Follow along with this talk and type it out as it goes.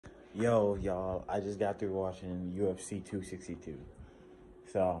Yo, y'all, I just got through watching UFC 262.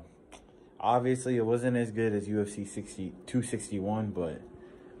 So, obviously, it wasn't as good as UFC 261, but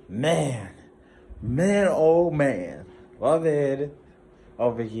man, oh man. Love it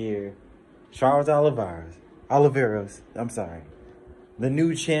over here. Charles Oliveros, I'm sorry. The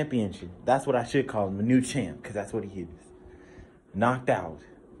new championship. That's what I should call him, the new champ, because that's what he is. Knocked out.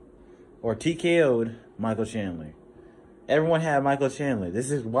 Or TKO'd Michael Chandler. Everyone had Michael Chandler.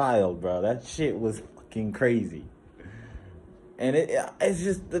 This is wild, bro. That shit was fucking crazy. And it's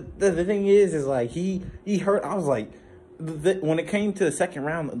just, the thing is like, he hurt. I was like, when it came to the second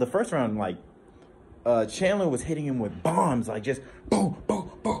round, the first round, like, Chandler was hitting him with bombs, like, just boom,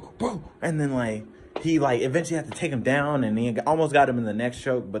 boom, boom, boom. And then, like, he, like, eventually had to take him down, and he almost got him in the neck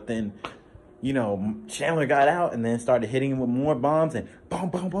choke, but then, you know, Chandler got out and then started hitting him with more bombs, and boom,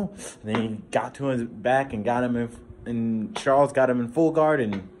 boom, boom. And then he got to his back and got him in, and Charles got him in full guard,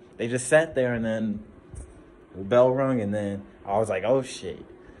 and they just sat there, and then the bell rung, and then I was like, oh shit,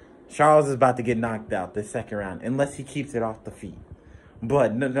 Charles is about to get knocked out this second round unless he keeps it off the feet.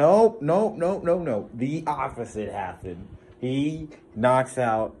 But no, the opposite happened. He knocks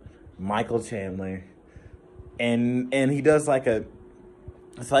out Michael Chandler, and he does like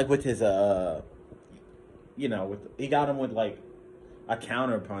it's like with his you know, he got him with like a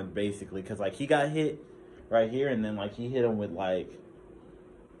counter punch basically, because like he got hit right here, and then like he hit him with like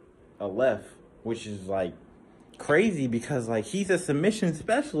a left, which is like crazy because like he's a submission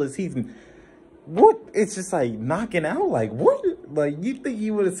specialist. He's what? It's just like knocking out. Like what? Like you think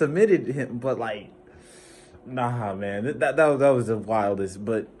he would have submitted him, but like nah, man. That was the wildest.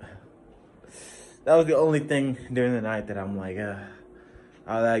 But that was the only thing during the night that I'm like,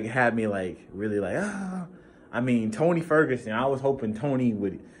 like had me like really like I mean, Tony Ferguson. I was hoping Tony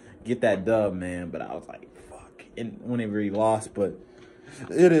would get that dub, man, but I was like, fuck. And whenever he lost, but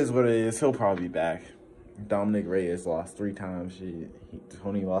it is what it is. He'll probably be back. Dominic Reyes lost 3 times.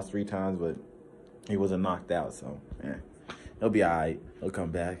 Tony lost 3 times, but he wasn't knocked out, so yeah, he'll be all right. He'll come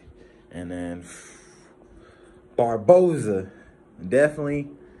back. And then Barboza, definitely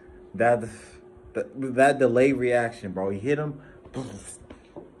that delayed reaction, bro. He hit him.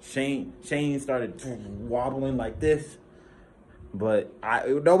 Shane started wobbling like this, but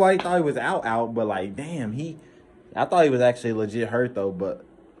nobody thought he was out, but like, damn, I thought he was actually legit hurt though, but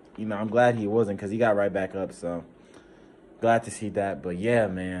you know, I'm glad he wasn't, because he got right back up, so glad to see that. But yeah,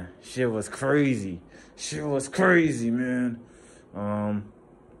 man, shit was crazy. Shit was crazy, man.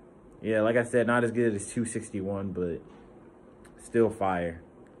 Yeah, like I said, not as good as 261, but still fire.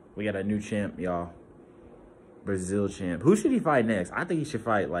 We got a new champ, y'all. Brazil champ. Who should he fight next? I think he should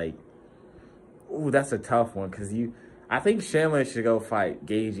fight, like, ooh, that's a tough one, because I think Chandler should go fight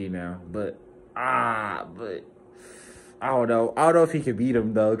Gagey now, but I don't know. I don't know if he could beat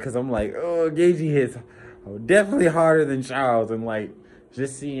him, though, because I'm like, oh, Gagey hits definitely harder than Charles, and, like,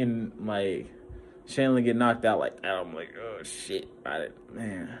 just seeing, like, Chandler get knocked out like that, I'm like, oh, shit,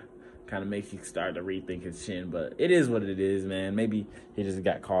 man. Kind of makes you start to rethink his chin, but it is what it is, man. Maybe he just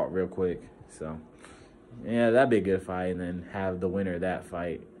got caught real quick, so yeah, that'd be a good fight, and then have the winner of that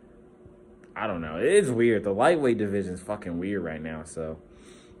fight. I don't know. It's weird. The lightweight division's fucking weird right now, so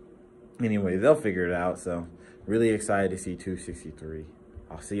anyway, they'll figure it out, so really excited to see 263.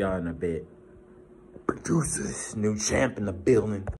 I'll see y'all in a bit. Producers, new champ in the building.